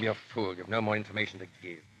free. Don't be a fool. You've no more information to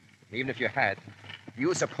give. Even if you had, do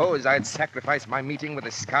you suppose I'd sacrifice my meeting with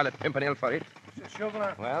the Scarlet Pimpernel for it? Monsieur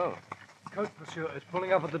Chauvelin. Well? Coach, monsieur, is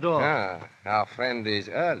pulling up at the door. Our friend is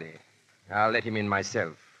early. I'll let him in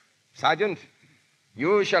myself. Sergeant,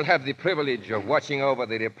 you shall have the privilege of watching over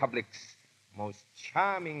the Republic's most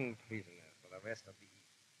charming prisoner for the rest of the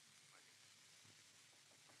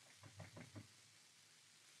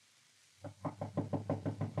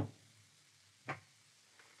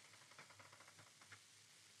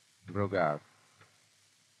Brogard.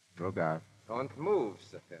 Brogard. Don't move,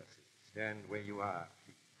 Sir Percy. Stand where you are,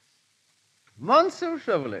 please. Monsieur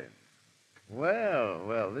Chauvelin.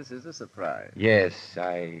 Well, this is a surprise. Yes,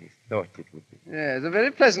 I thought it would be. Yes, a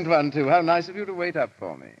very pleasant one, too. How nice of you to wait up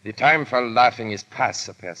for me. The time for laughing is past,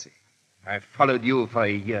 Sir Percy. I've followed you for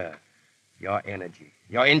a year. Your energy,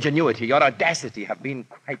 your ingenuity, your audacity have been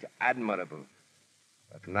quite admirable.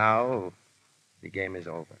 But now, the game is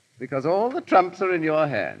over. Because all the trumps are in your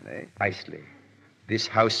hand, eh? Precisely. This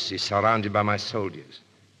house is surrounded by my soldiers.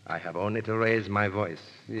 I have only to raise my voice.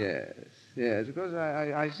 Yes, of course,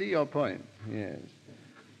 I see your point, yes.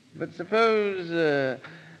 But suppose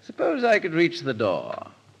I could reach the door.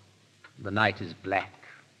 The night is black.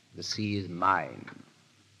 The sea is mine.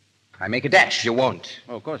 I make a dash. You won't.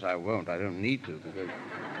 Oh, of course I won't. I don't need to, because...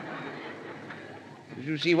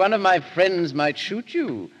 You see, one of my friends might shoot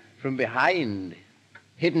you from behind,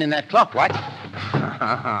 hidden in that clock. What?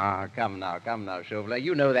 Come now, Chauvelin.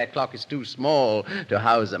 You know that clock is too small to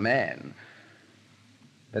house a man.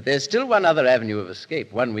 But there's still one other avenue of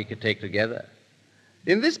escape, one we could take together.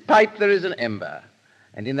 In this pipe there is an ember,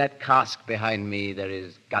 and in that cask behind me there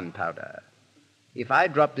is gunpowder. If I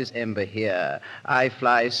drop this ember here, I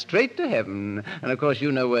fly straight to heaven, and of course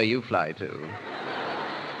you know where you fly to.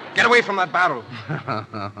 Get away from that barrel.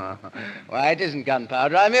 Why, it isn't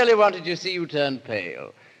gunpowder. I merely wanted to see you turn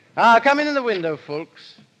pale. Come in the window,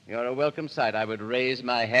 folks. You're a welcome sight. I would raise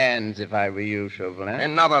my hands if I were you, Chauvelin.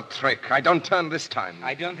 Another trick. I don't turn this time.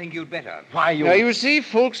 I don't think you'd better. Why, you... Now, you see,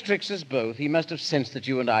 Fulks tricks us both. He must have sensed that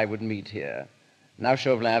you and I would meet here. Now,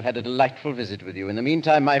 Chauvelin, I've had a delightful visit with you. In the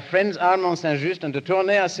meantime, my friends Armand Saint-Just and de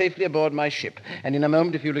Tournay are safely aboard my ship. And in a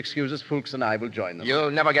moment, if you'll excuse us, Fulks and I will join them.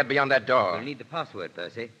 You'll never get beyond that door. We'll need the password,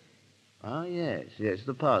 Percy. Ah, yes,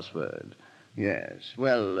 the password. Yes.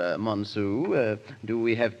 Well, Monsieur, do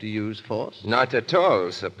we have to use force? Not at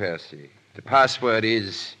all, Sir Percy. The password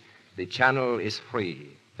is, the channel is free.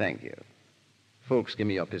 Thank you. Fulks, give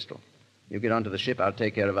me your pistol. You get onto the ship. I'll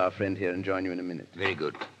take care of our friend here and join you in a minute. Very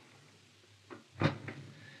good.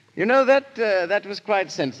 You know, that was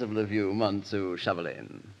quite sensible of you, Monsieur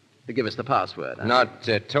Chauvelin, to give us the password. Not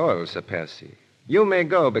at all, Sir Percy. You may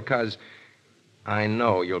go because I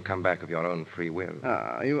know you'll come back of your own free will.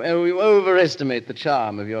 Ah, you overestimate the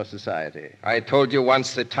charm of your society. I told you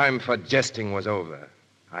once the time for jesting was over.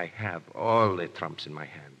 I have all the trumps in my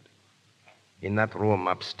hand. In that room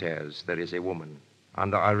upstairs, there is a woman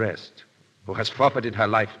under arrest who has forfeited her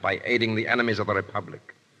life by aiding the enemies of the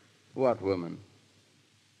Republic. What woman?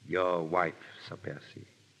 Your wife, Sir Percy,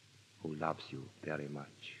 who loves you very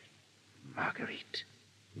much. Marguerite.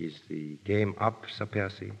 Is the game up, Sir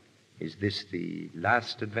Percy? Is this the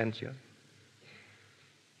last adventure?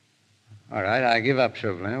 All right, I give up,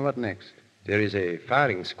 Chauvelin. What next? There is a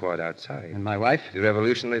firing squad outside. And my wife? The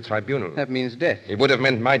Revolutionary Tribunal. That means death. It would have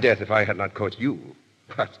meant my death if I had not caught you.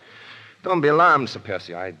 But don't be alarmed, Sir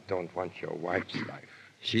Percy. I don't want your wife's life.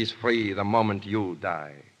 She's free the moment you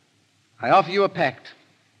die. I offer you a pact.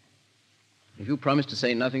 If you promise to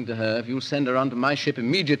say nothing to her, if you'll send her onto my ship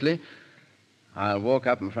immediately, I'll walk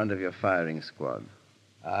up in front of your firing squad.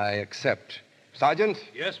 I accept. Sergeant?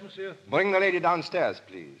 Yes, monsieur? Bring the lady downstairs,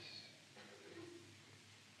 please.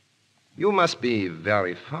 You must be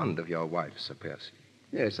very fond of your wife, Sir Percy.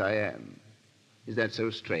 Yes, I am. Is that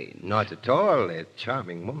so strange? Not at all. A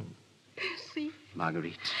charming woman. Percy.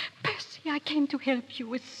 Marguerite. Percy, I came to help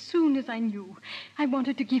you as soon as I knew. I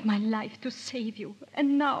wanted to give my life to save you.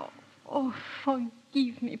 And now, oh,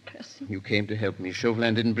 forgive me, Percy. You came to help me.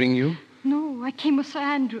 Chauvelin didn't bring you? No, I came with Sir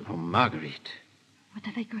Andrew. Oh, Marguerite. What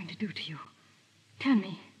are they going to do to you? Tell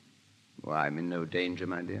me. Well, I'm in no danger,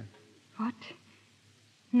 my dear. What?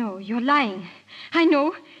 No, you're lying. I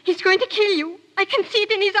know. He's going to kill you. I can see it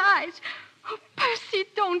in his eyes. Oh, Percy,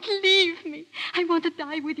 don't leave me. I want to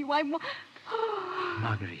die with you. I want... Oh.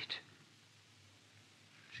 Marguerite.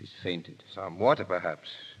 She's fainted. Some water, perhaps.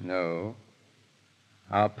 No.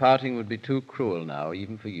 Our parting would be too cruel now,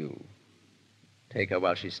 even for you. Take her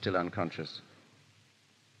while she's still unconscious.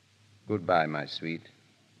 Goodbye, my sweet.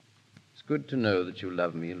 It's good to know that you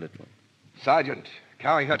love me a little. Sergeant,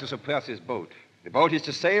 carry her to Sir Percy's boat. The boat is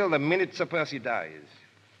to sail the minute Sir Percy dies.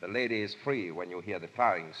 The lady is free when you hear the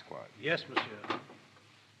firing squad. Yes,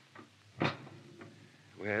 monsieur.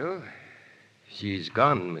 Well, she's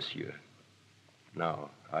gone, monsieur. Now,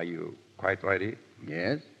 are you quite ready?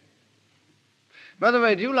 Yes. By the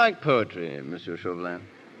way, do you like poetry, Monsieur Chauvelin?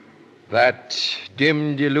 That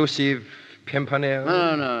dim, delusive Pimpernel?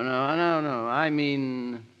 No. I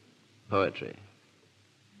mean poetry.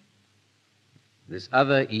 This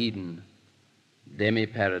other Eden,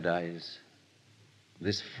 demi-paradise,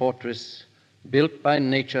 this fortress built by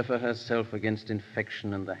nature for herself against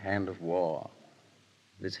infection and the hand of war,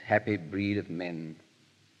 this happy breed of men,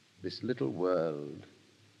 this little world,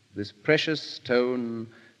 this precious stone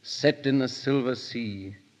set in the silver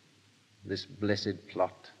sea, this blessed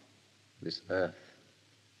plot, this earth,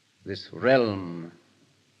 this realm,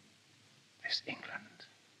 this England.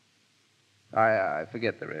 I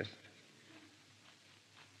forget the rest.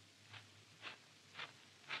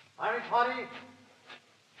 Irish party.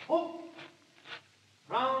 Hope.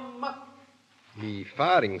 Round muck. The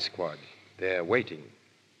firing squad. They're waiting.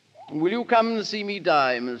 Will you come and see me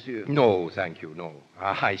die, monsieur? No, thank you, no.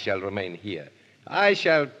 I shall remain here. I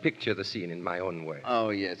shall picture the scene in my own way.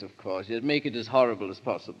 Oh, yes, of course. Yes, make it as horrible as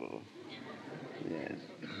possible. Yes.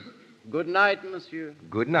 Good night, monsieur.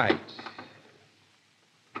 Good night.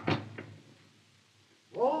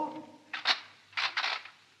 Roll.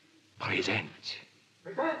 Present.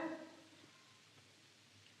 Present.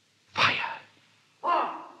 Fire.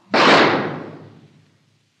 Ah.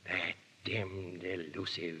 That dim,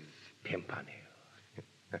 delusive Pimpernel.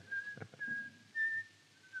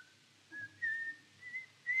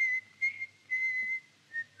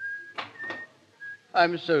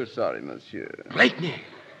 I'm so sorry, monsieur. Blakeney!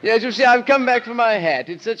 Yes, you see, I've come back for my hat.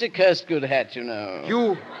 It's such a cursed good hat, you know.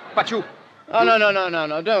 You. Oh,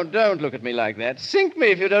 no. Don't look at me like that. Sink me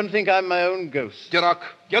if you don't think I'm my own ghost. Get up.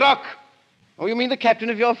 Oh, you mean the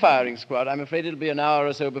captain of your firing squad? I'm afraid it'll be an hour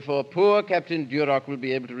or so before poor Captain Duroc will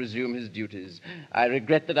be able to resume his duties. I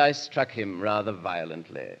regret that I struck him rather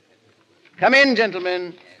violently. Come in,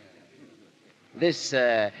 gentlemen. This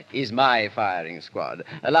is my firing squad.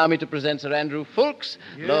 Allow me to present Sir Andrew Fulks,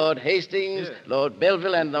 Lord Hastings, Lord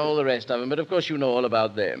Belville, and all the rest of them. But, of course, you know all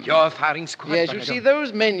about them. Your firing squad? Yes, you see,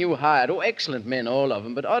 those men you hired, excellent men, all of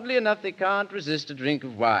them. But oddly enough, they can't resist a drink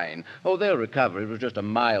of wine. Oh, they'll recover. It was just a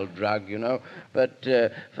mild drug, you know. But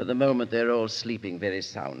for the moment, they're all sleeping very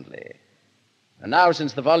soundly. And now,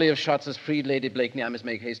 since the volley of shots has freed Lady Blakeney, I must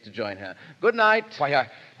make haste to join her. Good night. Why,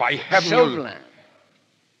 by heaven, Chauvelin.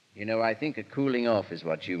 You know, I think a cooling off is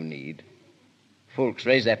what you need. Fulks,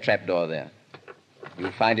 raise that trapdoor there.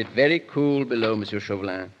 You'll find it very cool below, Monsieur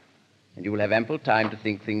Chauvelin, and you will have ample time to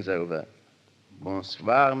think things over.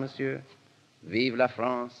 Bonsoir, monsieur. Vive la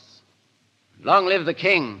France. Long live the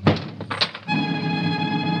king.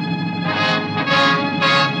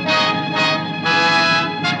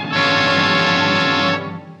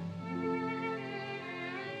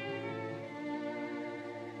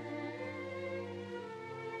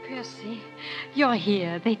 Percy, you're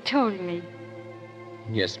here. They told me.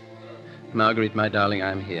 Yes. Marguerite, my darling,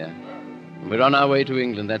 I'm here. We're on our way to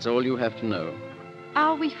England. That's all you have to know.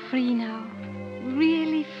 Are we free now?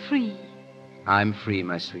 Really free? I'm free,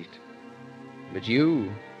 my sweet. But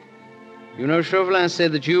you... You know, Chauvelin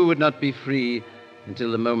said that you would not be free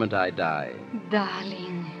until the moment I die.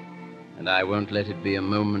 Darling. And I won't let it be a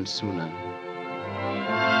moment sooner.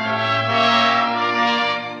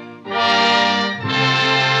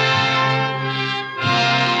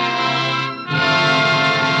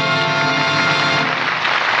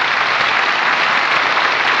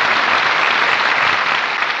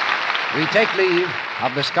 We take leave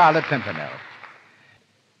of the Scarlet Pimpernel.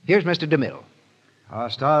 Here's Mr. DeMille. Our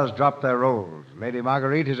stars drop their roles. Lady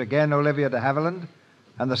Marguerite is again Olivia de Havilland,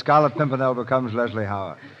 and the Scarlet Pimpernel becomes Leslie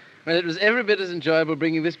Howard. Well, it was every bit as enjoyable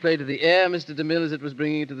bringing this play to the air, Mr. DeMille, as it was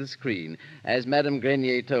bringing it to the screen. As Madame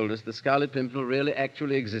Grenier told us, the Scarlet Pimpernel really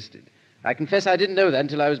actually existed. I confess I didn't know that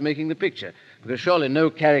until I was making the picture, because surely no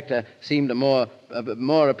character seemed more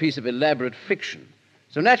a piece of elaborate fiction.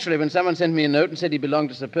 So naturally, when someone sent me a note and said he belonged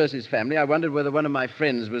to Sir Percy's family, I wondered whether one of my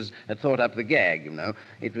friends had thought up the gag, you know.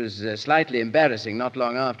 It was slightly embarrassing not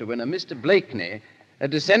long after when a Mr. Blakeney, a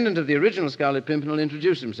descendant of the original Scarlet Pimpernel,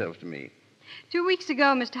 introduced himself to me. 2 weeks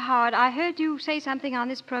ago, Mr. Howard, I heard you say something on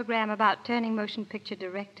this program about turning motion picture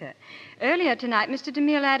director. Earlier tonight, Mr.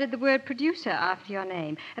 DeMille added the word producer after your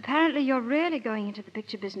name. Apparently, you're really going into the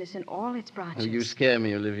picture business in all its branches. Oh, you scare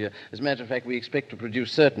me, Olivia. As a matter of fact, we expect to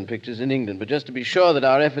produce certain pictures in England, but just to be sure that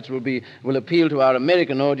our efforts will appeal to our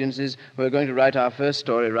American audiences, we're going to write our first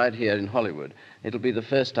story right here in Hollywood. It'll be the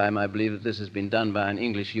first time, I believe, that this has been done by an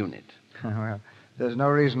English unit. Well, there's no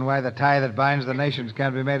reason why the tie that binds the nations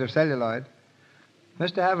can't be made of celluloid.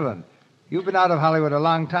 Mr. Haviland, you've been out of Hollywood a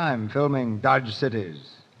long time, filming Dodge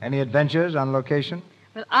Cities. Any adventures on location?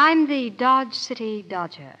 Well, I'm the Dodge City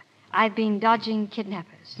Dodger. I've been dodging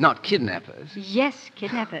kidnappers. Not kidnappers? Yes,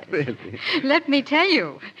 kidnappers. Really? Let me tell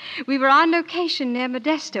you. We were on location near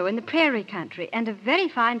Modesto in the prairie country, and a very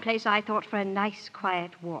fine place, I thought, for a nice,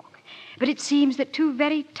 quiet walk. But it seems that 2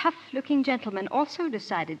 very tough-looking gentlemen also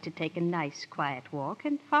decided to take a nice, quiet walk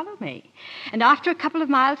and follow me. And after a couple of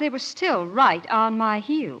miles, they were still right on my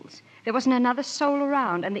heels. There wasn't another soul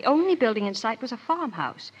around, and the only building in sight was a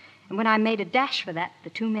farmhouse. And when I made a dash for that, the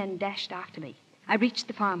 2 men dashed after me. I reached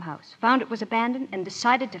the farmhouse, found it was abandoned, and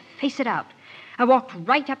decided to face it out. I walked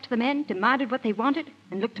right up to the men, demanded what they wanted,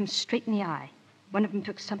 and looked them straight in the eye. One of them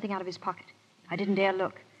took something out of his pocket. I didn't dare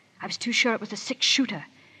look. I was too sure it was a 6-shooter.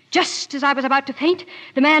 Just as I was about to faint,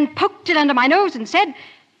 the man poked it under my nose and said,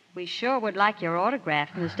 "We sure would like your autograph,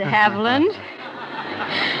 Mr. Haviland."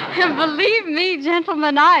 And believe me,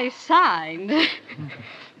 gentlemen, I signed.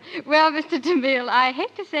 Well, Mr. DeMille, I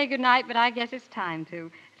hate to say goodnight, but I guess it's time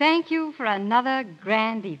to. Thank you for another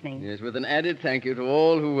grand evening. Yes, with an added thank you to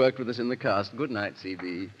all who worked with us in the cast. Good night,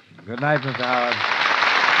 C.B. Good night, Mr. Howard.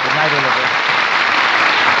 Good night, Olivia.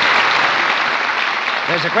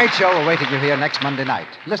 There's a great show awaiting you here next Monday night.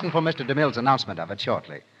 Listen for Mr. DeMille's announcement of it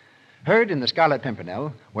shortly. Heard in the Scarlet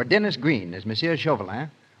Pimpernel were Dennis Green as Monsieur Chauvelin,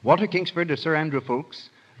 Walter Kingsford as Sir Andrew Fulks,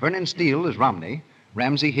 Vernon Steele as Romney,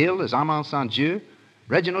 Ramsay Hill as Armand St.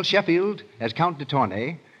 Reginald Sheffield as Count de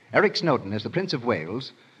Tournay, Eric Snowden as the Prince of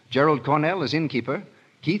Wales, Gerald Cornell as innkeeper,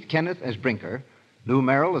 Keith Kenneth as Brinker, Lou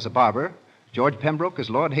Merrill as a barber, George Pembroke as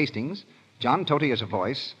Lord Hastings, John Toty as a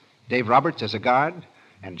voice, Dave Roberts as a guard,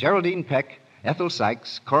 and Geraldine Peck, Ethel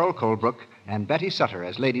Sykes, Coral Colebrook, and Betty Sutter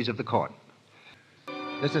as ladies of the court.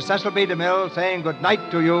 This is Cecil B. DeMille saying good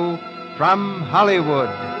night to you from Hollywood.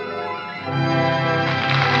 The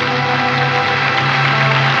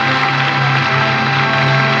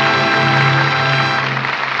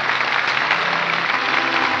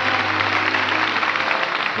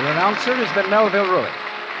announcer has been Melville Ruick.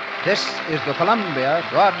 This is the Columbia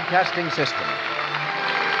Broadcasting System.